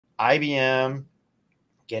IBM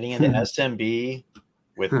getting into SMB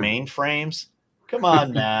with mainframes. Come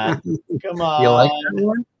on, Matt. Come on. You like that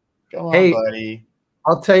one? Come on, buddy.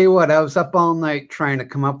 I'll tell you what, I was up all night trying to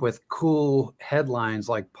come up with cool headlines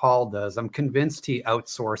like Paul does. I'm convinced he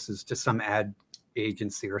outsources to some ad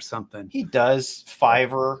agency or something. He does.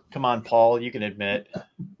 Fiverr. Come on, Paul. You can admit.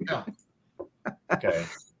 Yeah. Okay.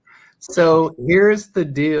 So here's the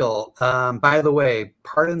deal. By the way,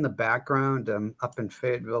 pardon the background. I'm up in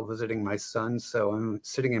Fayetteville visiting my son, so I'm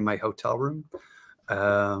sitting in my hotel room.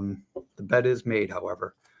 The bed is made,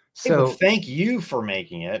 however. So hey, thank you for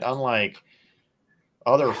making it, unlike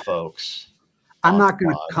other folks. I'm not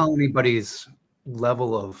going to call anybody's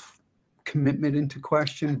level of commitment into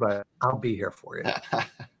question, but I'll be here for you.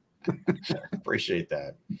 Appreciate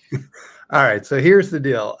that. All right, so here's the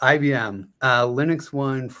deal. IBM,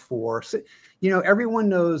 LinuxONE for, everyone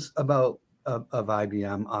knows about of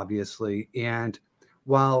IBM, obviously, and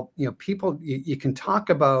while people, you can talk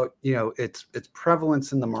about its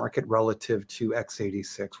prevalence in the market relative to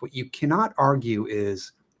x86, what you cannot argue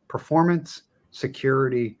is performance,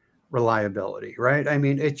 security, reliability, right? I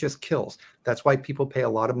mean, it just kills. That's why people pay a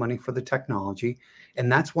lot of money for the technology. And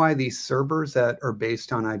that's why these servers that are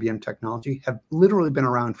based on IBM technology have literally been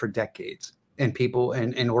around for decades, and people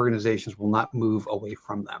and organizations will not move away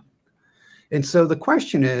from them. And so the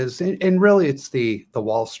question is, and really it's the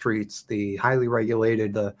Wall Streets, the highly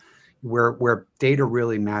regulated, where data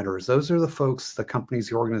really matters. Those are the folks, the companies,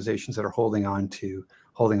 the organizations that are holding on to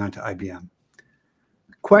IBM.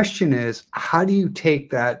 Question is, how do you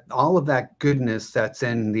take all of that goodness that's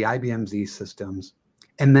in the IBM Z systems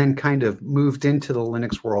and then kind of moved into the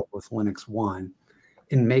Linux world with LinuxONE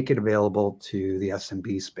and make it available to the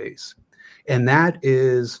SMB space? And that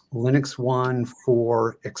is LinuxONE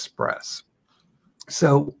for Express.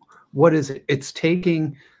 So what is it? It's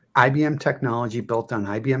taking IBM technology built on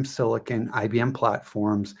IBM Silicon, IBM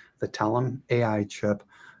platforms, the Telum AI chip,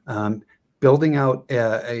 building out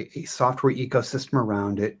a software ecosystem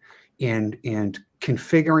around it, and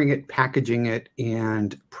configuring it, packaging it,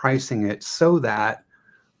 and pricing it so that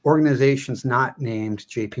organizations not named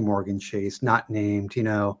JP Morgan Chase, not named,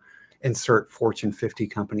 insert Fortune 50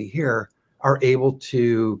 company here, are able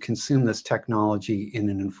to consume this technology in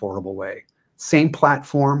an affordable way. Same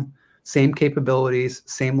platform, same capabilities,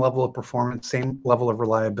 same level of performance, same level of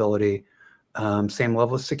reliability, same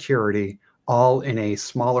level of security, all in a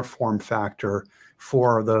smaller form factor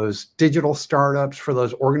for those digital startups, for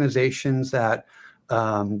those organizations that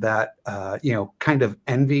kind of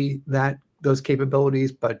envy those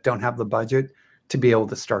capabilities but don't have the budget to be able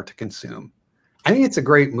to start to consume. I think it's a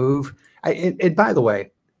great move. And by the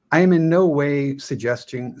way, I am in no way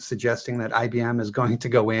suggesting that IBM is going to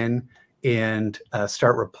go in and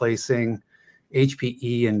start replacing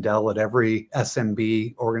HPE and Dell at every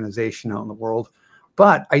SMB organization out in the world.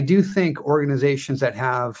 But I do think organizations that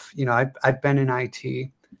have, I've been in IT,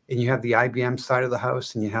 and you have the IBM side of the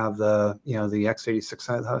house and you have the x86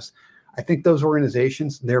 side of the house. I think those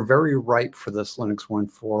organizations, they're very ripe for this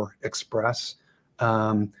LinuxONE for Express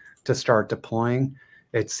to start deploying.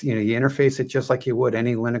 It's, you interface it just like you would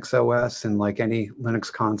any Linux OS and like any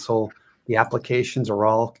Linux console. The applications are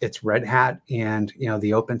all, it's Red Hat and,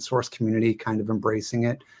 the open source community kind of embracing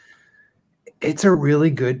it. It's a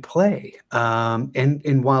really good play.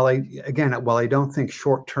 And while I don't think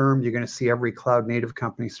short term, you're going to see every cloud native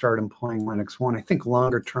company start employing LinuxONE, I think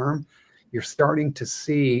longer term, you're starting to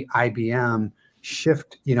see IBM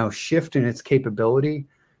shift in its capability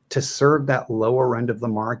to serve that lower end of the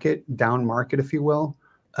market, down market, if you will,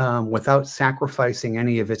 without sacrificing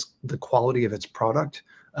any of the quality of its product,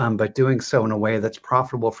 but doing so in a way that's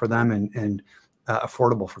profitable for them and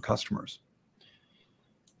affordable for customers.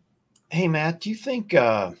 Hey, Matt, do you think,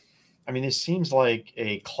 this seems like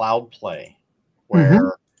a cloud play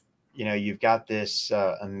where, you've got this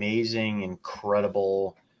amazing,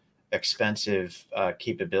 incredible, expensive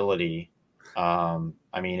capability.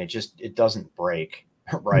 It doesn't break,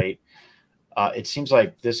 right? It seems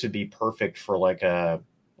like this would be perfect for like a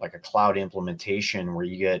cloud implementation where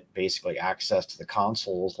you get basically access to the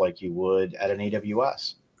consoles like you would at an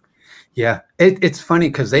AWS. Yeah, it's funny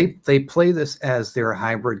because they play this as their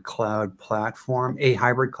hybrid cloud platform,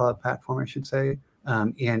 I should say,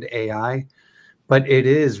 and AI. But it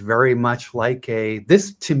is very much like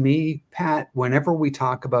this to me, Pat, whenever we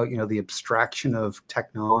talk about, the abstraction of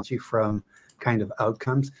technology from kind of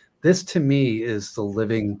outcomes, this to me is the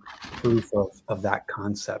living proof of that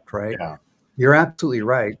concept, right? Yeah. You're absolutely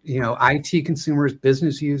right. IT consumers,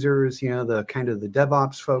 business users, the kind of the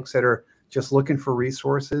DevOps folks that are just looking for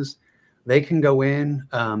resources. They can go in,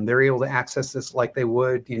 they're able to access this like they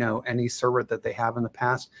would, any server that they have in the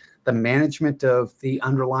past. The management of the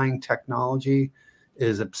underlying technology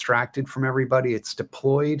is abstracted from everybody. It's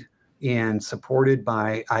deployed and supported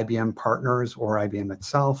by IBM partners or IBM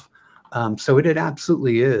itself. So it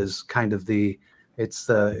absolutely is kind of it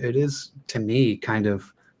is to me kind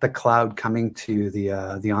of the cloud coming to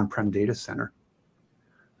the on-prem data center.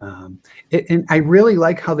 And I really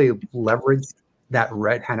like how they leveraged that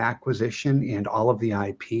Red Hat acquisition and all of the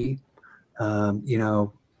IP,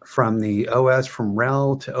 from the OS, from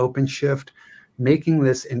RHEL to OpenShift, making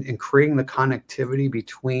this and creating the connectivity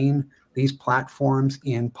between these platforms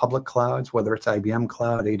in public clouds, whether it's IBM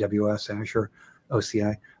Cloud, AWS, Azure,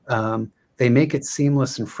 OCI. They make it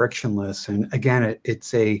seamless and frictionless. And again,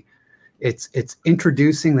 it's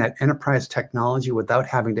introducing that enterprise technology without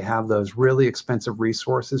having to have those really expensive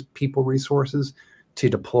resources, people resources, to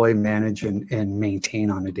deploy, manage, and maintain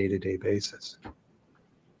on a day-to-day basis.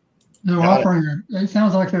 They're offering, it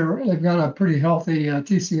sounds like they've got a pretty healthy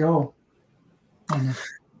TCO on this.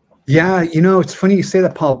 Yeah, it's funny you say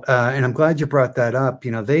that, Paul, and I'm glad you brought that up.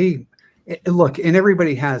 Look, and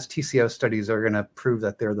everybody has TCO studies that are going to prove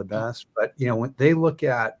that they're the best. But, when they look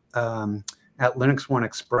at LinuxONE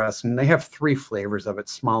Express, and they have 3 flavors of it,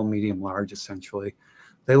 small, medium, large, essentially.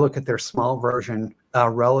 They look at their small version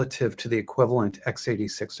relative to the equivalent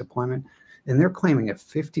x86 deployment, and they're claiming a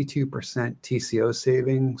 52% TCO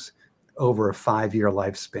savings over a 5-year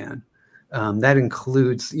lifespan. That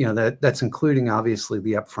includes, that's including obviously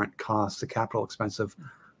the upfront cost, the capital expense of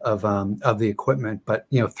the equipment, but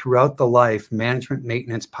throughout the life, management,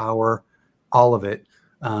 maintenance, power, all of it,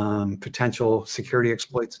 potential security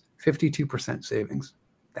exploits, 52% savings.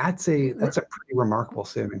 That's a pretty remarkable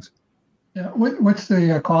savings. Yeah, what's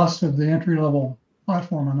the cost of the entry-level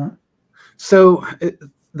platform on that? So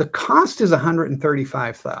the cost is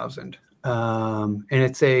 $135,000, and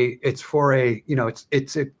it's for a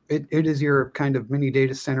it is your kind of mini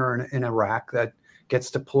data center in a rack that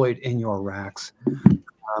gets deployed in your racks.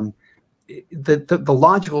 The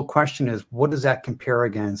logical question is, what does that compare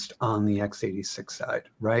against on the x86 side,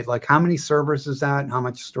 right? Like, how many servers is that? How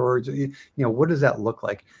much storage? What does that look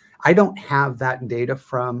like? I don't have that data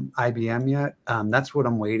from IBM yet. That's what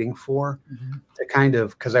I'm waiting for to kind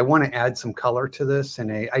of, because I want to add some color to this.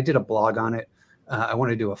 And I did a blog on it. I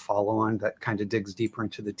want to do a follow-on that kind of digs deeper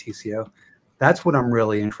into the TCO. That's what I'm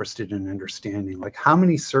really interested in understanding. Like, how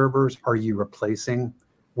many servers are you replacing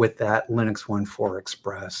with that LinuxONE 4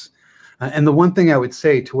 Express? And the one thing I would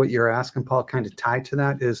say to what you're asking, Paul, kind of tied to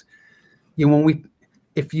that is,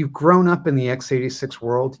 if you've grown up in the x86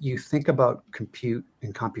 world, you think about compute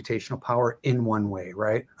and computational power in one way,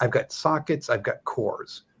 right? I've got sockets, I've got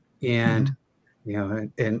cores, and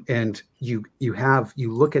and you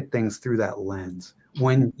look at things through that lens.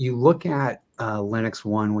 When you look at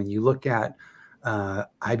LinuxONE, when you look at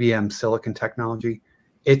IBM silicon technology,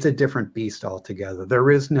 it's a different beast altogether.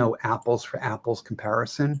 There is no apples for apples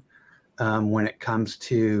comparison when it comes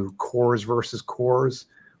to cores versus cores,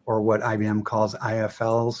 or what IBM calls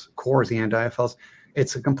IFLs, cores and IFLs.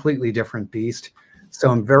 It's a completely different beast. So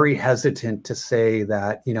I'm very hesitant to say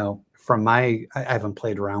that, I haven't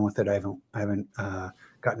played around with it. I haven't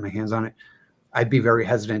gotten my hands on it. I'd be very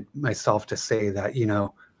hesitant myself to say that,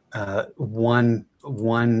 one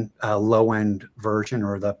low end version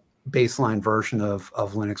or the baseline version of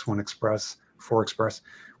LinuxONE Express 4 Express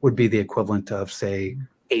would be the equivalent of, say,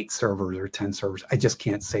 8 servers or 10 servers. I just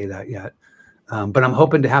can't say that yet. But I'm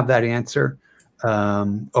hoping to have that answer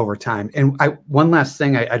over time. And one last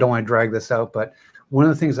thing, I don't want to drag this out, but one of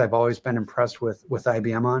the things I've always been impressed with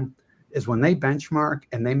IBM on is when they benchmark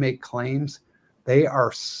and they make claims, they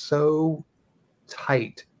are so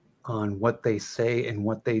tight on what they say and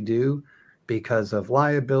what they do because of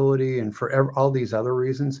liability and for all these other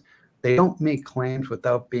reasons. They don't make claims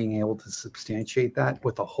without being able to substantiate that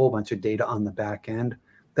with a whole bunch of data on the back end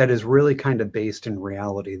that is really kind of based in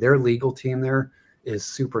reality. Their legal team there is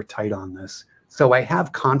super tight on this. So I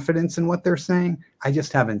have confidence in what they're saying. I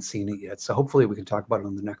just haven't seen it yet. So hopefully we can talk about it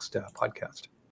on the next podcast.